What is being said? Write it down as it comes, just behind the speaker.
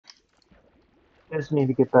just need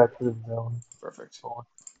to get back to the zone. Perfect.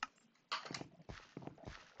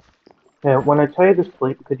 Yeah, when I tell you to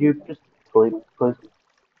sleep, could you just sleep, please?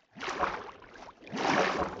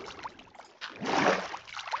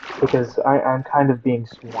 Because I'm kind of being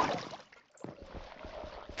sworn.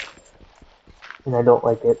 And I don't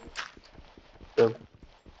like it. So.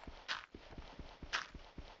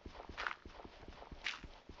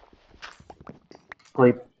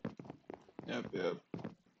 Sleep. Yep, yep.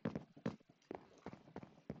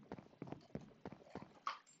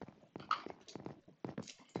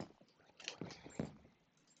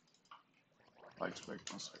 Light spike,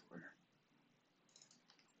 no spike.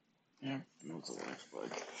 Yep, it was a light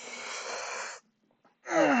spike.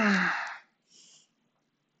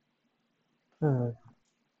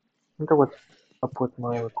 Wonder what's up with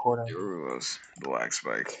my Yep, recording it was the lag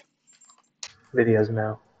spike. videos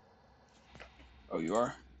now. Oh, you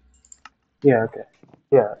are? Yeah, okay.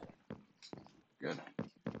 Yeah. Good.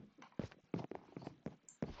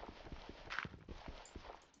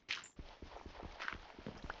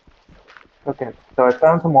 Okay, so I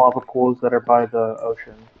found some lava pools that are by the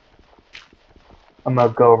ocean. I'm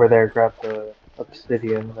gonna go over there, grab the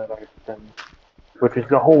obsidian that I've been, which is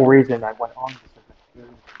the whole reason I went on this adventure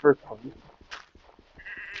in the first place.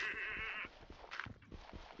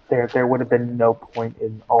 There would have been no point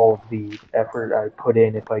in all of the effort I put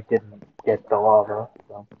in if I didn't get the lava,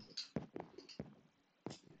 so.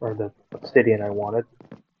 Or the obsidian I wanted.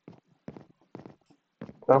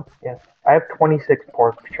 So, yeah. I have 26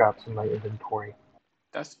 pork chops in my inventory.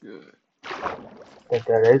 That's good.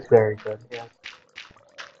 That is very good, yeah.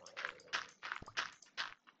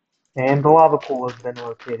 And the lava pool has been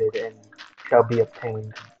located and shall be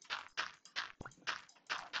obtained.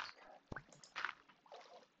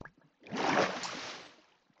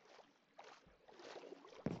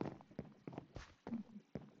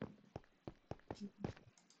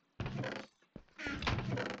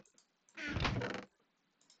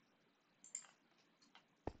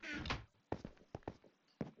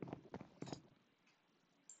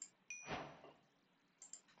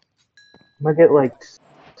 I'm gonna get like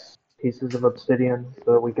 6 pieces of obsidian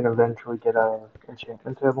so that we can eventually get a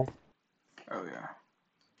enchantment table. Oh, yeah.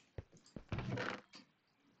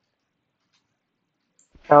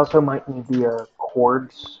 I also might need the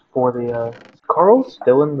cords for the. Is Carl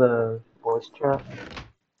still in the voice chat?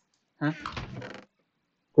 Hmm?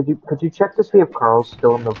 Could you check to see if Carl's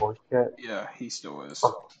still in the voice chat? Yeah, he still is.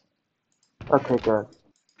 Oh, okay, good.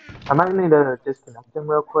 I might need to disconnect him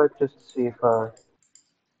real quick just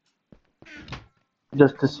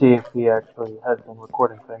to see if he actually has been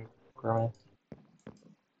recording things for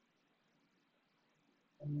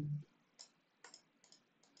me.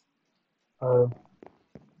 Uh,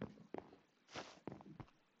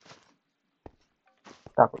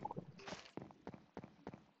 Stop recording.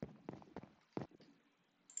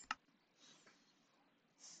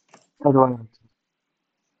 How do I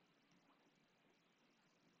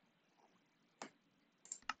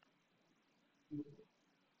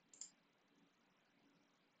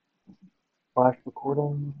flash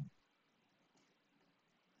recording?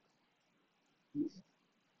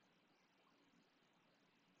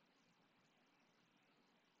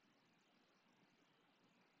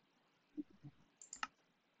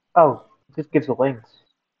 Oh, it just gives the links.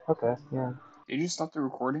 Okay, yeah. Did you stop the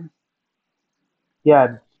recording? Yeah, I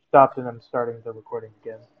stopped and I'm starting the recording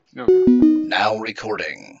again. Okay. Now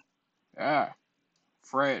recording. Ah,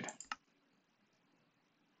 Fred.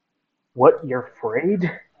 What, you're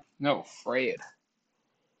afraid? No, Fred.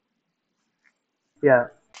 Yeah.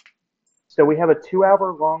 So we have a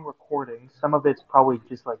 2-hour long recording. Some of it's probably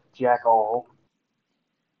just like jack all.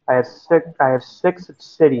 I have six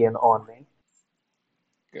obsidian on me.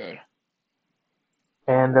 Good.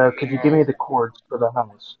 And could you give me the cords for the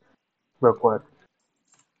house, real quick?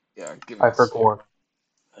 Yeah, give me I a sec. forgot.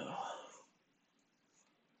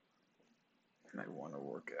 I want to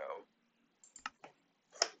work out.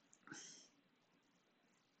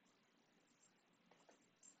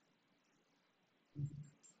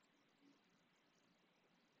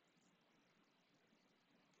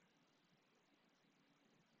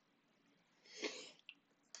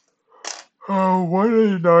 Oh,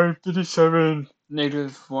 189, 57,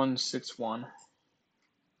 negative 161.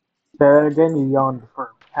 Again, you yawned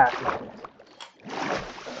for half a minute.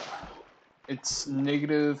 It's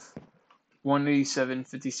negative 187,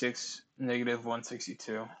 56, negative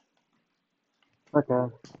 162.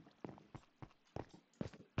 Okay.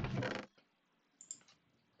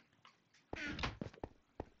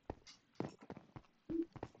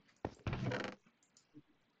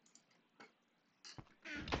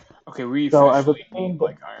 Okay, we So I've officially need obtained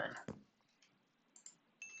like iron.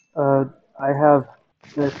 I have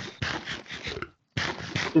this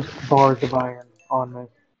just bars of iron on me.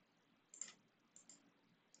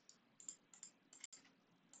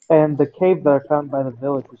 And the cave that I found by the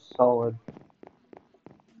village was solid.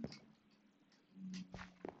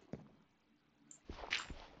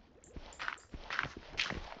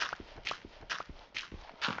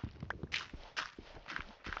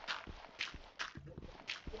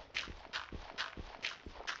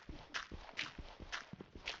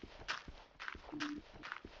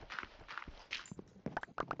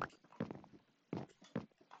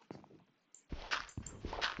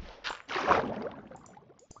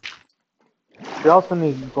 We also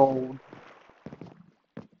need gold.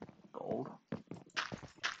 Gold?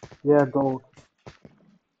 Yeah, gold.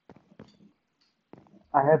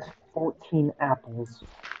 I have 14 apples.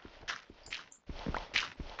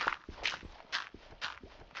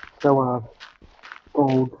 So,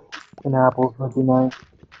 gold and apples would be nice.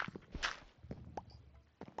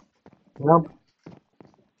 Yep.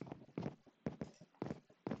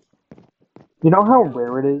 You know how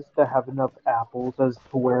rare it is to have enough apples as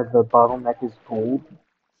to where the bottleneck is gold?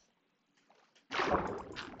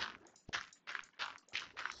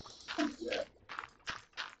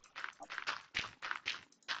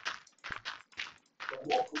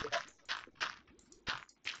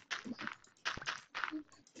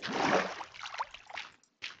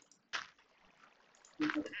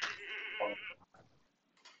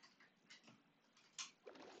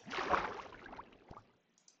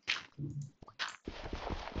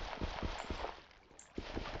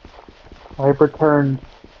 I've returned.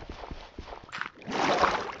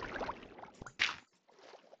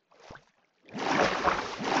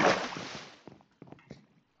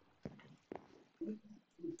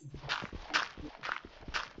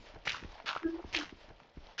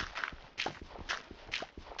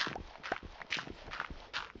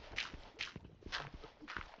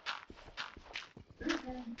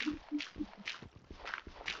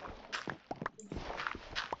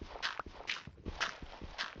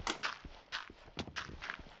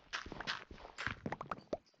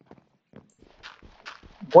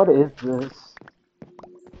 What is this?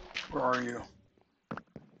 Where are you?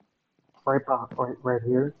 Right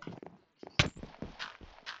here.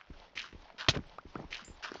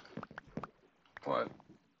 What?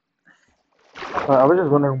 I was just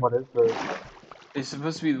wondering what is this? It's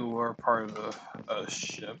supposed to be the lower part of a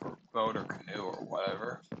ship or boat or canoe or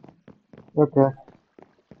whatever. Okay.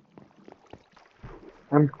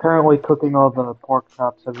 I'm currently cooking all the pork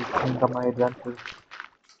chops I've obtained on my adventures.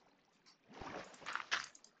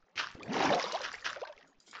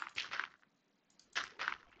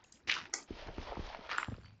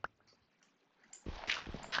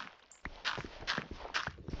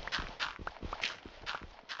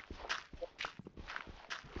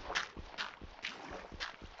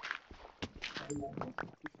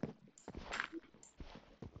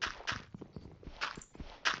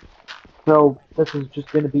 So, this is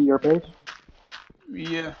just gonna be your base?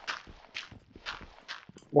 Yeah.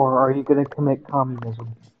 Or are you gonna commit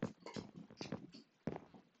communism?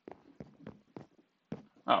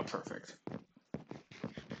 Oh, perfect.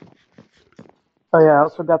 Oh yeah, I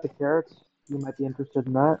also got the carrots. You might be interested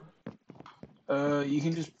in that. You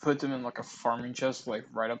can just put them in like a farming chest, like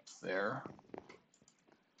right up there,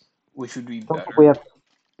 which would be Don't think we better. have.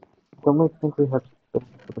 Don't we think we have space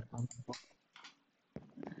for the farm?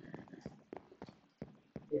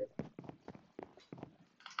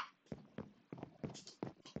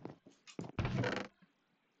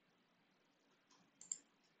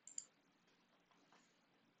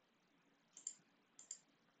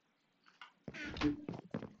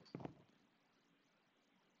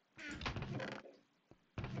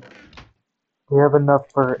 We have enough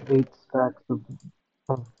for 8 stacks of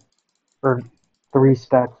or 3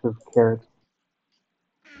 stacks of carrots.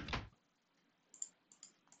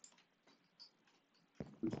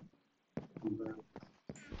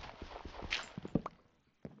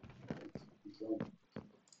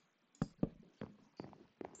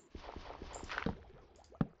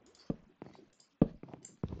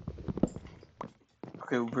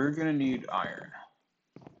 Okay, we're gonna need iron.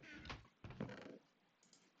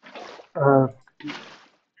 Uh,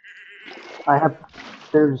 I have.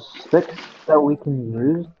 There's 6 that we can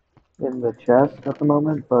use in the chest at the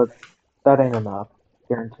moment, but that ain't enough.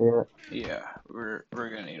 Guarantee it. Yeah, we're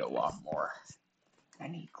gonna need a lot more. I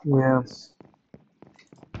need Yeah. glass.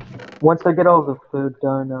 Once I get all the food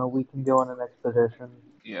done, we can go on an expedition.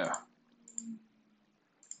 Yeah.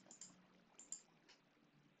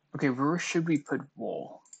 Okay, where should we put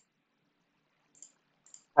wool?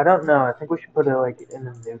 I don't know. I think we should put it like in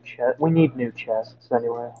a new chest. We need new chests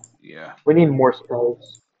anyway. Yeah. We need more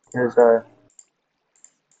space. There's the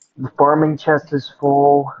farming chest is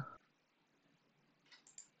full.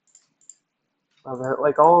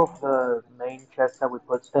 Like all of the main chests that we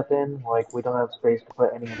put stuff in, like we don't have space to put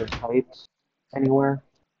any other types anywhere.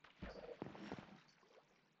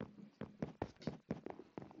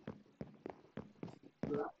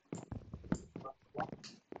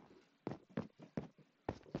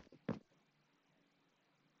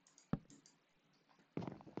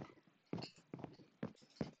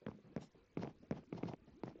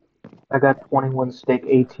 I got 21 steak,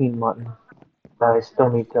 18 mutton that I still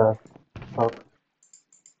need to cook.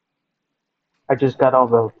 I just got all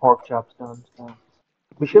the pork chops done, so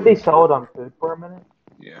we should be solid on food for a minute.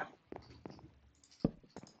 Yeah.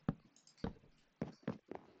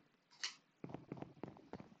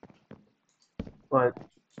 But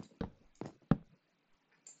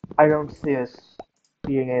I don't see us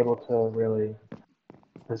being able to really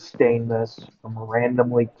sustain this from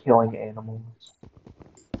randomly killing animals.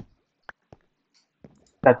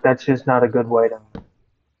 That's just not a good way to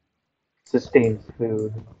sustain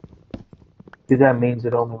food. Because that means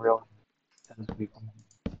it only really tends to be.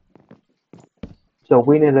 So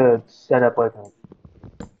we need to set up like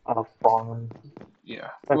a farm.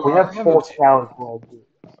 Yeah. Like Well, we have 4 cows.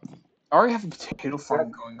 I already have a potato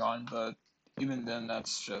farm going on, but even then,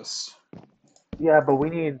 that's just. Yeah, but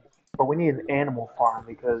we need an animal farm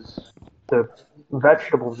because the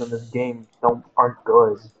vegetables in this game aren't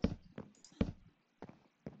good.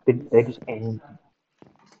 They just ain't.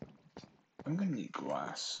 I'm gonna need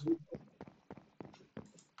glass.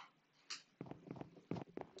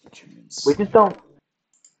 We just don't.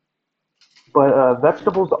 But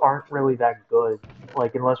vegetables aren't really that good,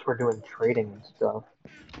 like unless we're doing trading and stuff.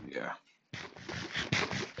 Yeah.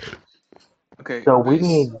 Okay. So we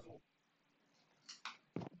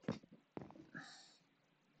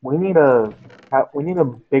need a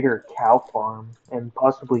bigger cow farm and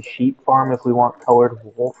possibly sheep farm if we want colored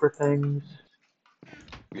wool for things.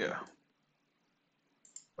 Yeah.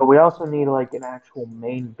 But we also need like an actual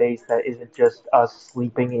main base that isn't just us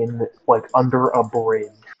sleeping in like under a bridge.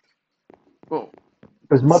 Well,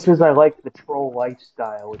 As much as I like the troll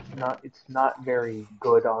lifestyle, it's not very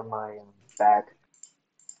good on my back.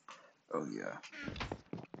 oh yeah.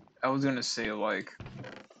 I was gonna say like,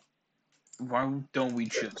 why don't we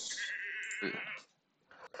just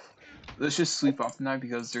let's just sleep off tonight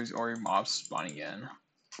because there's already mobs spawning in.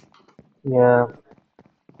 Yeah.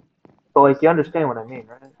 But like you understand what I mean,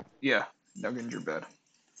 right? Yeah. Now get in your bed.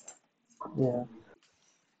 Yeah.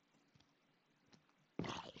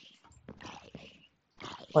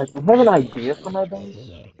 Like I have an idea for my base.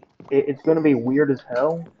 It's gonna be weird as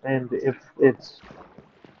hell, and if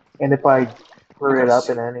I I screw gotta it up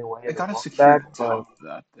in sec- any way, I it'll gotta look secure bad. the top of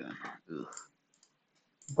that then. Ugh.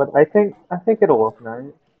 But I think it'll look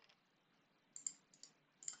nice.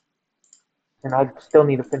 And I still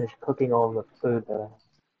need to finish cooking all the food that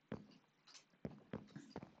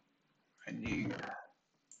I need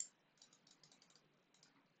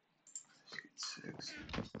 6.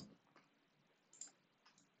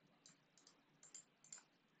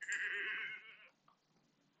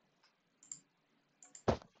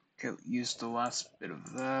 Okay, use the last bit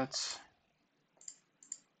of that.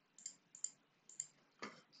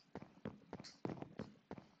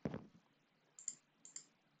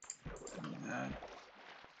 And that.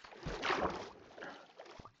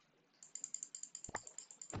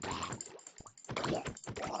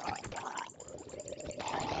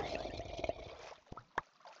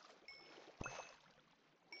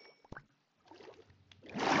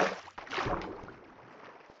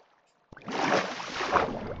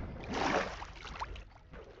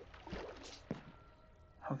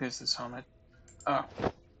 Okay, is this helmet? Oh,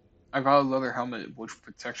 I got a leather helmet with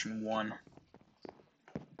protection 1.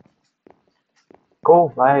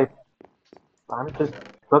 cool. I'm just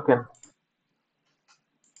cooking.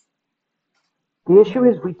 The issue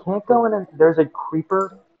is we can't go in and there's a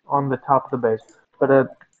creeper on the top of the base, but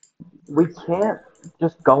we can't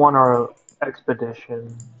just go on our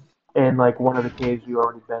expedition in like one of the caves we've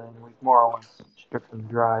already been in. We've more or less stripped them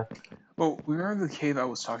dry. Well, remember the cave I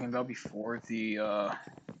was talking about before? The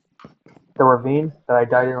ravine that I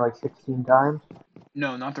died in like 16 times.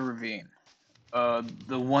 No, not the ravine.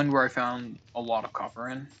 The one where I found a lot of copper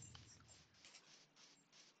in.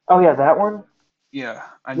 Oh yeah, that one. Yeah,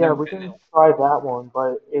 I've Yeah, never we been in. can try that one,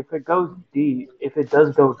 but if it does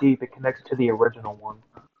go deep, it connects to the original one,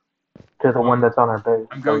 to the Well, one that's on our base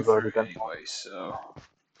I'm that going we've through already it been. anyway, so.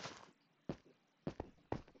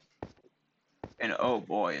 And oh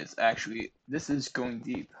boy, this is going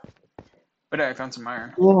deep. But I found some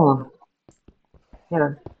iron. Yeah,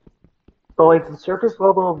 yeah. But like the surface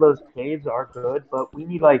level of those caves are good, but we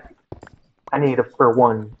need like I need to, for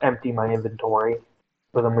one, empty my inventory,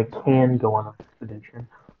 so then we can go on an expedition.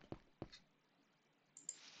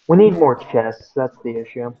 We need more chests. That's the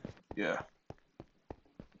issue. Yeah.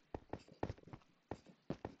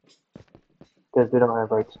 Because we don't have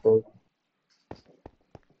like space.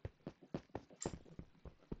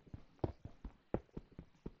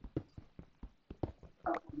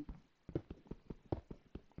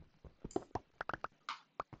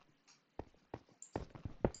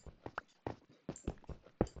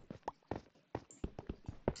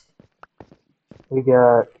 We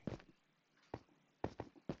got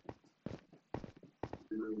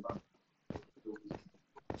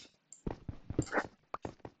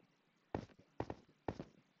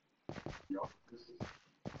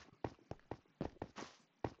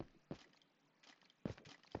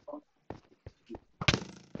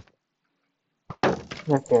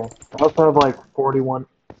okay. I also have like 41.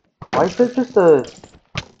 Why is there just a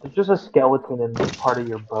there's just a skeleton in part of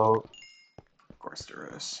your boat? Of course there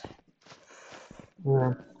is.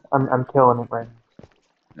 Yeah, I'm killing it right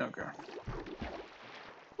now. Okay.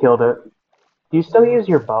 Killed it. Do you still use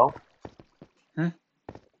your bow? Hmm?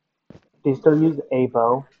 Do you still use a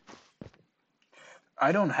bow?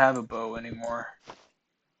 I don't have a bow anymore.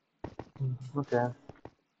 Okay.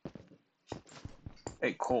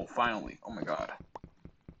 Hey, Cole, finally. Oh my god.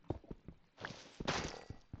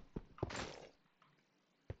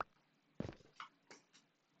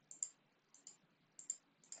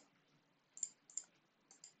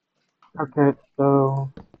 Okay,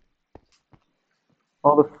 so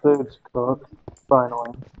all the food's cooked,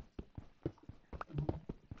 finally.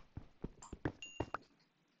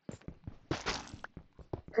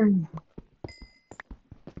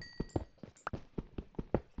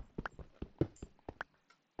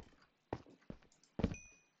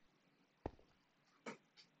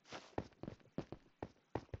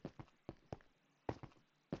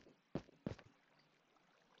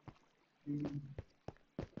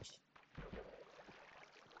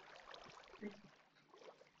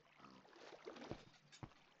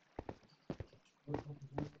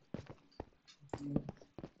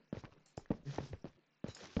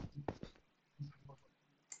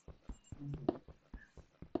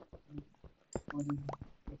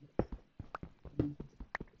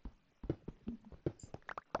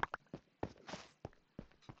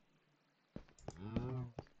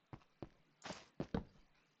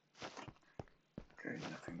 Okay,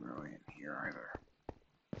 nothing really in here either.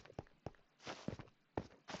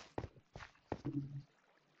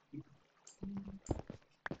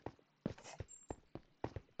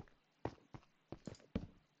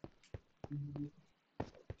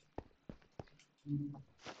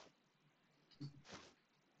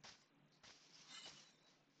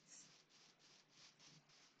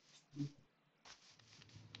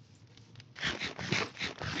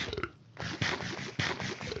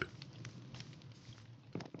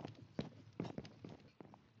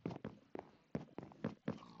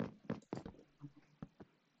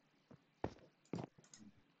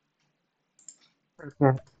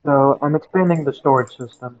 Okay, so I'm expanding the storage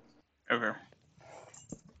system. Okay.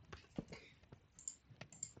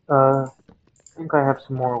 I think I have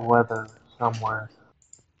some more leather somewhere.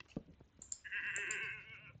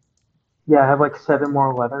 Yeah, I have like 7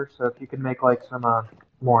 more leather, so if you could make like some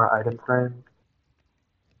more item frames,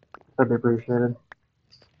 that'd be appreciated.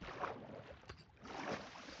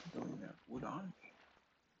 Don't even have wood on.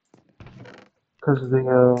 Because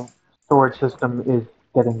the storage system is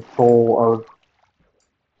getting full of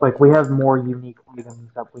like we have more unique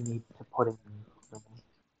items that we need to put in. So.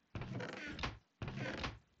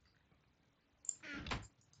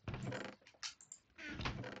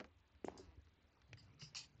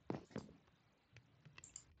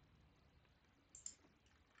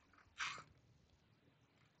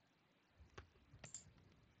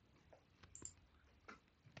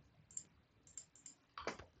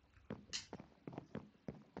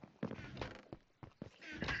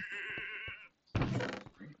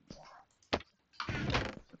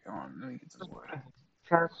 Come on, let me get some wood.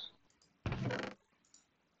 Chest.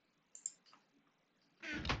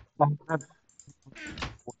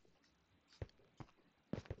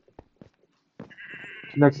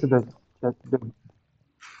 Next to the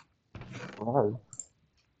oh,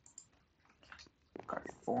 Got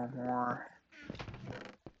 4 more.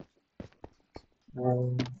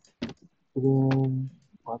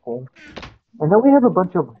 okay. I know we have a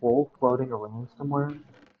bunch of wool floating around somewhere.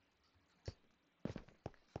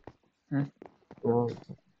 Hmm?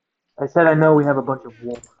 I said I know we have a bunch of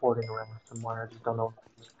wool floating around somewhere. I just don't know.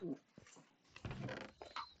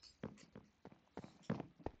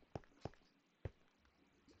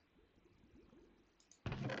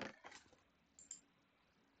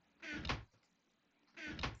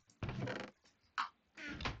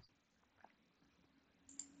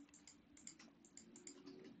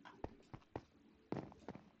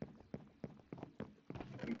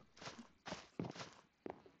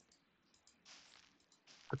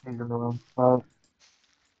 Things in the room.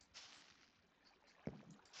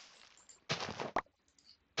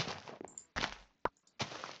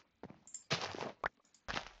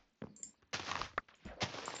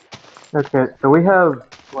 Okay, so we have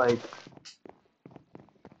like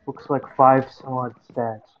looks like 5 solid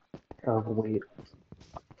stacks of wheat.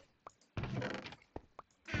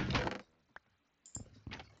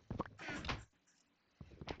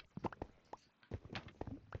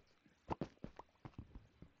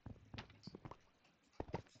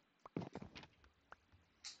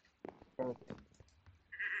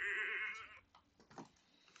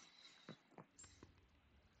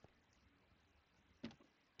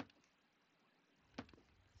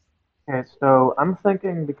 Okay, so I'm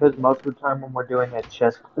thinking because most of the time when we're doing a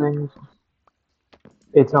chest things,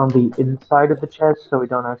 it's on the inside of the chest so we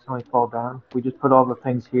don't accidentally fall down. We just put all the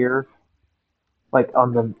things here, like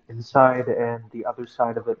on the inside and the other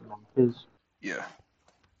side of it matches. Yeah.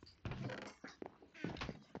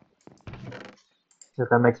 If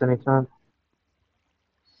that makes any sense.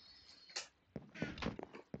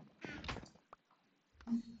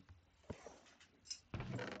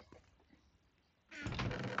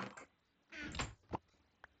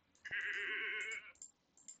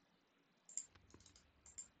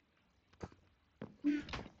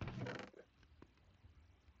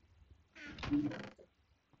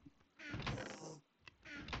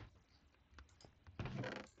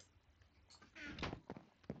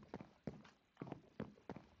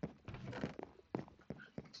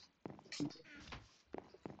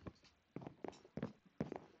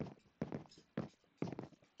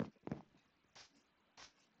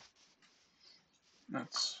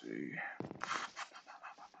 Let's see.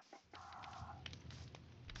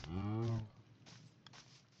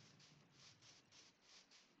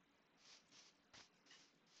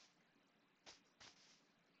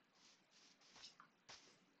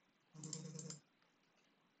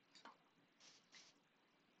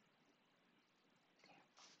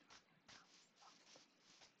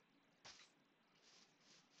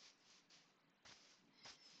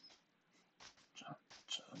 Jump,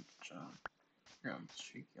 jump, jump. Yeah, let's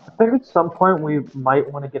cheeky I on. think at some point we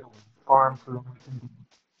might want to get a farm so that we can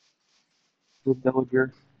do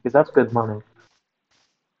villager, because that's good money.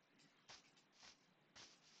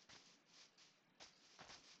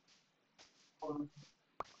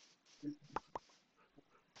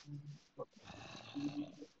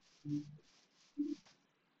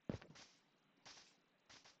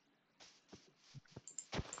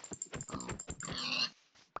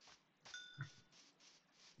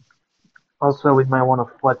 Also, we might want a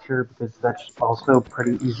Fletcher because that's also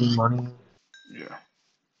pretty easy money. Yeah.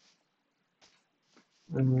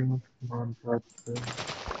 Non-Fletcher.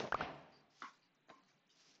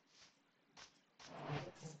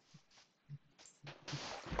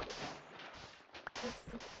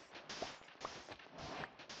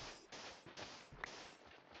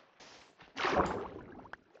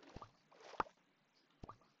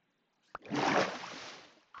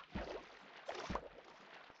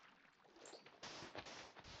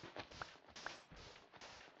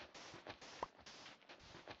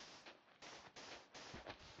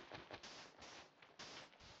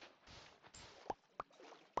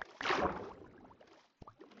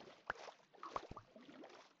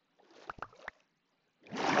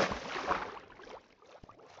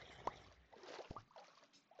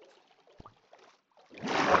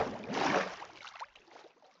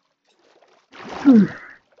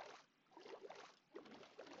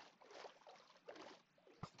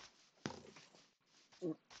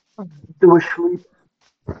 Do a sleep.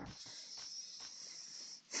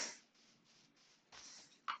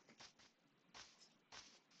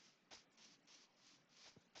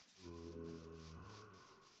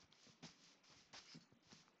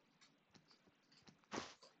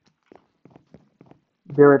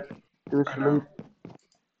 Garrett, do a I sleep. know.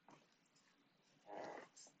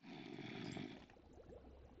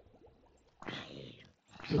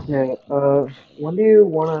 Okay, when do you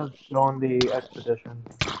want to go on the expedition?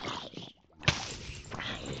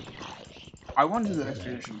 I want to do the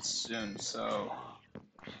expedition soon, so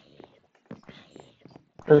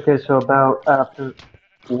Okay, so about after.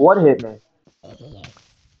 What hit me?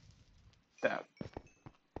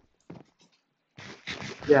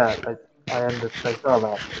 Yeah, I saw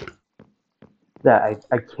that. Yeah,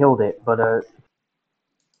 I killed it, but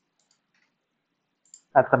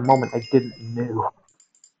at the moment I didn't know.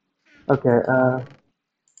 Okay,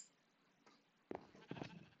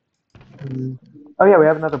 hmm. Oh yeah, we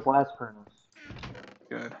have another blast furnace.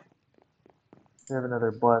 Good. We have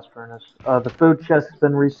another blast furnace. The food chest's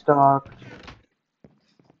been restocked.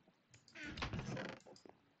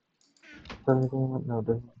 No,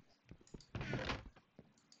 didn't.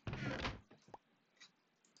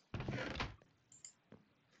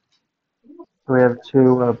 So we have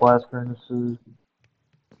two blast furnaces.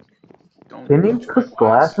 Don't Can you touch my cook glass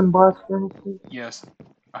glass. in blast furnaces? Yes,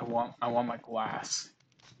 I want my glass.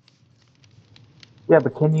 Yeah,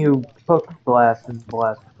 but can you cook glass in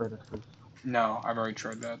blast furnaces? No, I've already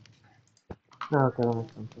tried that. No, okay, that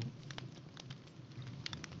makes sense.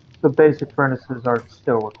 The basic furnaces are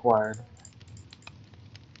still required.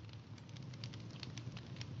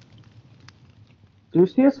 Do you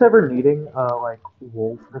see us ever needing like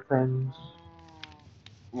wool for things?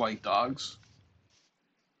 Like dogs.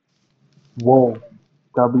 Wool,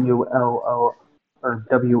 WLO or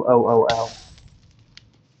WOOL.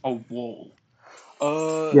 Oh, wool.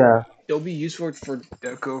 Yeah. They'll be useful for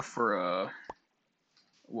deco for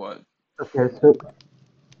what? Okay, so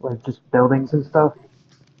like just buildings and stuff.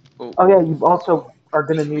 Oh, Oh yeah, you also are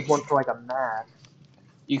gonna need one for like a mask,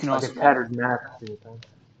 you can like a also make tattered mask or something.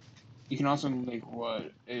 you can also make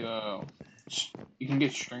what you can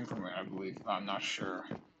get string from it, I believe. I'm not sure.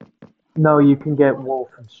 No, you can get wool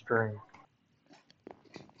from string.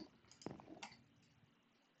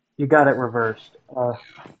 You got it reversed.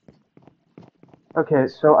 Okay,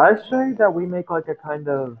 so I say that we make like a kind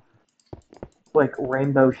of like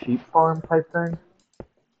rainbow sheep farm type thing.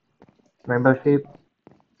 Rainbow sheep.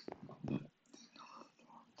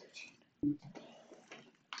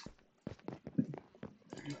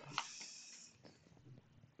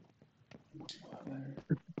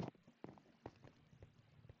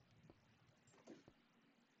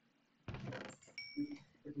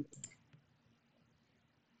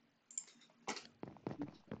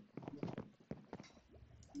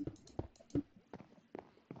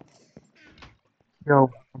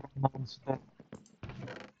 Yo, non-stick.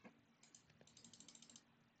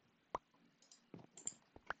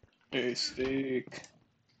 A steak.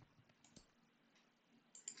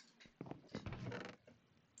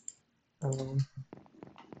 Um,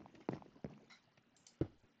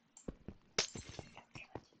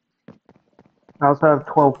 I also have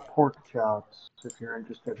 12 pork chops if you're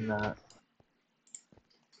interested in that.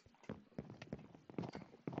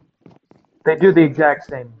 They do the exact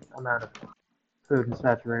same amount of food and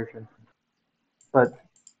saturation, but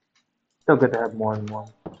still good to have more than one.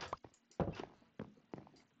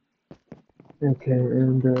 Okay,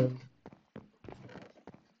 and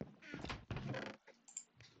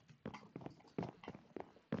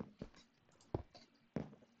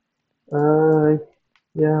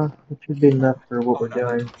yeah, it should be enough for what Oh we're no, the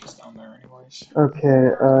doing. torch is down there anyways.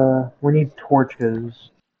 Okay, we need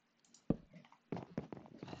torches.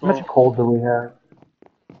 How much Well, coal do we have?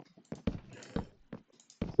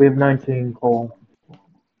 We have 19 coal.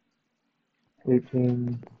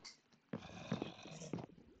 18.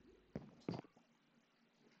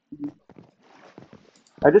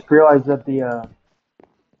 I just realized that the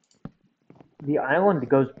island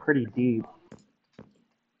goes pretty deep.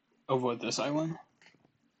 oh what, this island?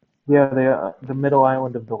 Yeah, the middle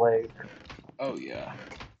island of the lake. Oh yeah.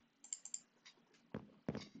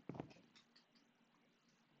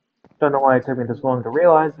 Don't know why it took me this long to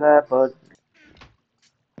realize that, but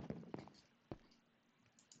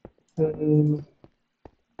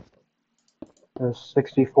there's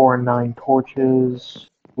 64 and 9 torches.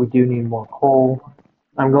 We do need more coal.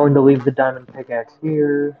 I'm going to leave the diamond pickaxe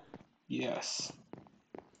here. Yes.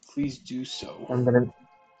 Please do so. I'm gonna.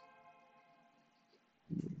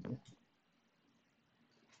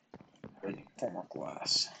 I need more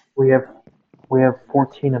glass. We have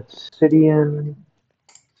 14 obsidian.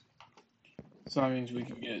 So that means we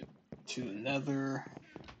can get to the nether.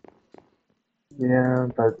 Yeah,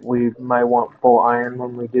 but we might want full iron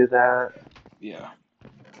when we do that. Yeah.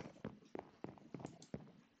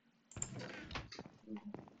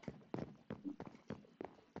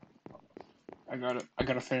 I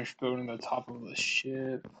gotta finish building the top of the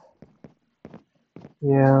ship.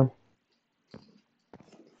 Yeah,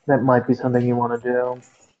 that might be something you want to do.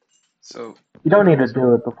 So You don't need to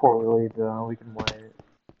do it before we leave, though. We can wait.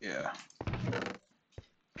 yeah.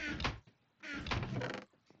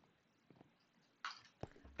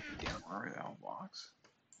 Damn, where are the blocks?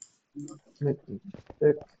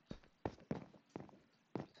 56.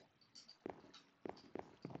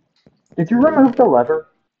 Did you remove the lever?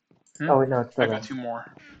 Hmm? Oh wait, no, it's I still got there. 2 more.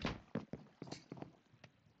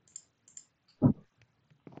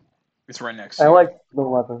 It's right next to I you. like the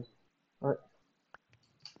lever.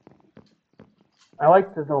 I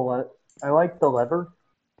like the lever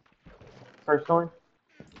personally.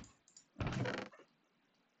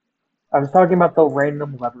 I was talking about the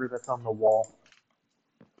random lever that's on the wall.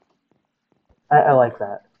 I like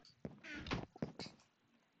that.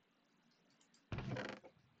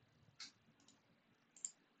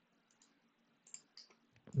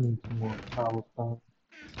 Need some more cobblestone.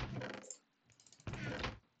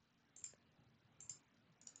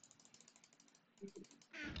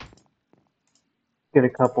 Get a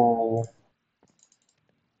couple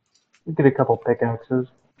pickaxes.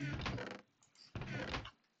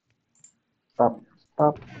 Stop,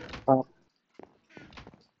 stop, stop.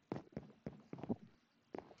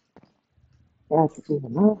 That should be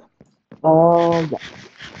enough. Yeah.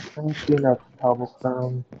 That should be enough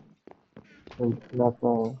cobblestone. There's enough,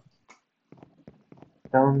 stone.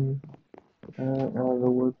 The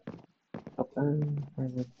wood. Up there.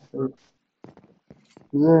 And there.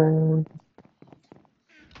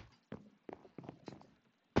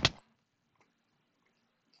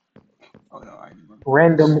 Oh no, I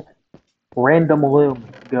remember. Random loom.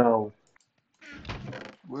 Go.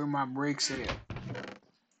 Where are my bricks at?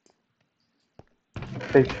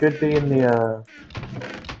 They should be in the,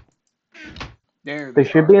 There they they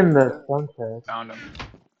should are. be in the stone chest. Found them.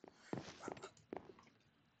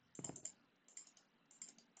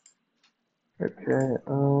 Okay,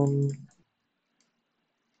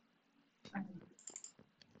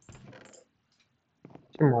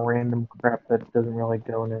 some random crap that doesn't really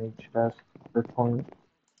go in any chest at this point.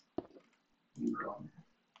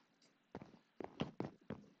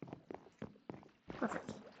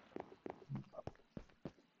 Perfect.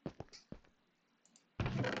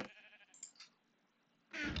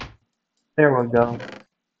 There we go.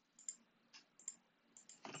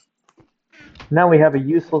 Now we have a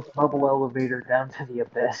useless bubble elevator down to the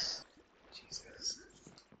abyss. Jesus.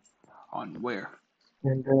 On where?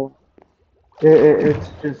 And it's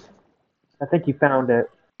just, I think you found it.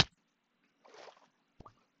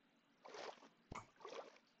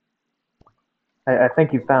 I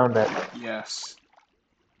think you found it. Yes.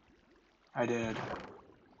 I did.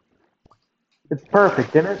 It's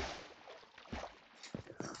perfect, isn't it?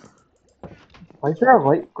 Why is there a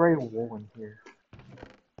light gray wool in here?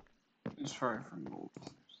 It's probably from old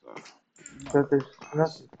stuff. So there's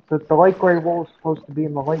nothing. So the light gray wool is supposed to be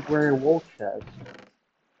in the light gray wool chest.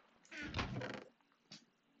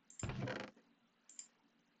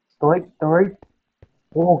 The light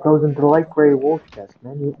wool goes into the light gray wool chest,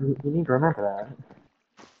 man. You need to remember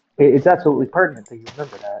that. It's absolutely pertinent that you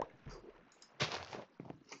remember that.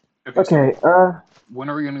 Okay, Okay, so when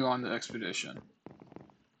are we gonna go on the expedition?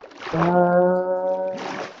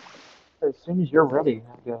 as soon as you're ready,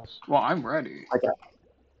 I guess. Well, I'm ready.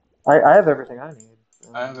 I have everything I need.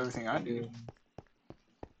 I have everything I need.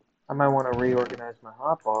 I might want to reorganize my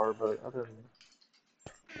hotbar, but other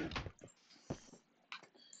than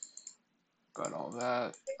Got all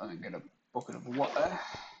that. Let me get a bucket of water.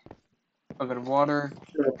 Bucket of water.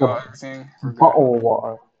 that, Got everything. We're good. bottle of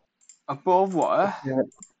water. A bowl of water. Yeah.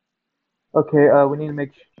 Okay, we need to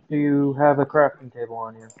make sure you have a crafting table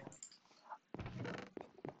on you.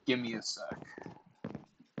 Give me a sec.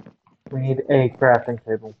 We need a crafting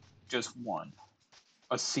table. Just one.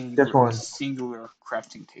 A Just singular, a one. singular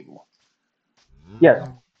crafting table. Yes.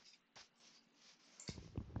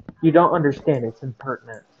 You don't understand. It's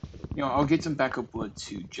impertinent. You know, I'll get some backup wood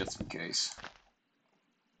too, just in case.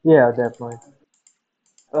 Yeah, definitely.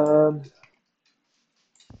 Um.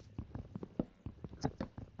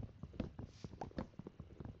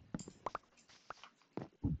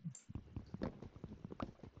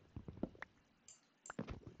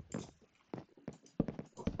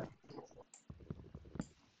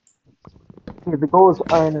 Okay, the goal is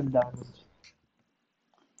iron and diamonds.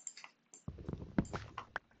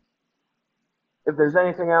 If there's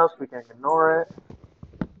anything else, we can ignore it.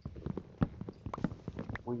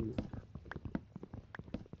 We.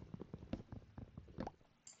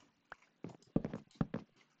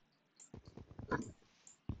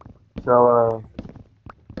 So,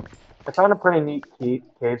 I found a pretty neat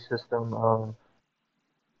cave system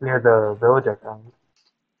near the village I found.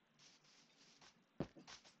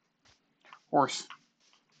 Horse.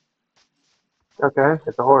 Okay,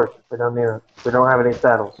 it's a horse. We don't need it. We don't have any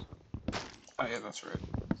saddles. Oh yeah, that's right.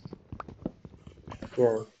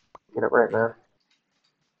 Yeah, get it right, man.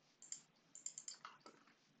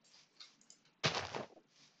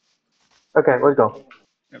 Okay, let's go.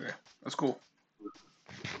 Okay, that's cool.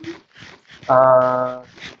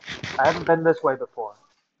 I haven't been this way before.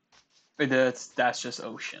 But that's just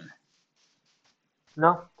ocean.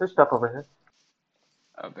 No, there's stuff over here.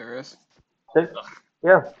 Oh, there is. See?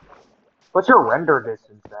 Yeah. What's your render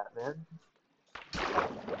distance at, man?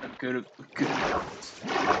 A good amount.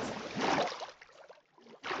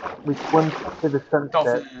 We swim to the sunset.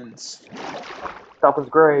 Dolphins. Dolphins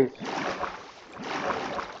Grace.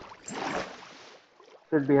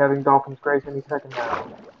 Should be having Dolphins Grace any second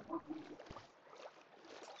now.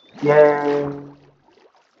 Yay!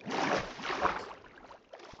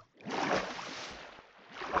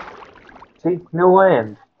 See? No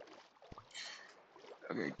land.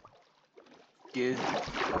 Okay. Give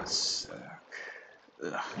a sec.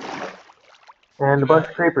 Ugh. And a bunch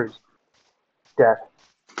of creepers. Death.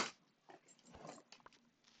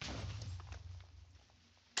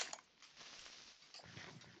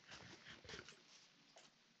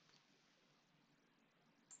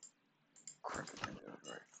 Crap,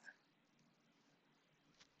 right.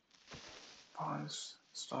 Pause.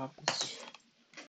 Stop.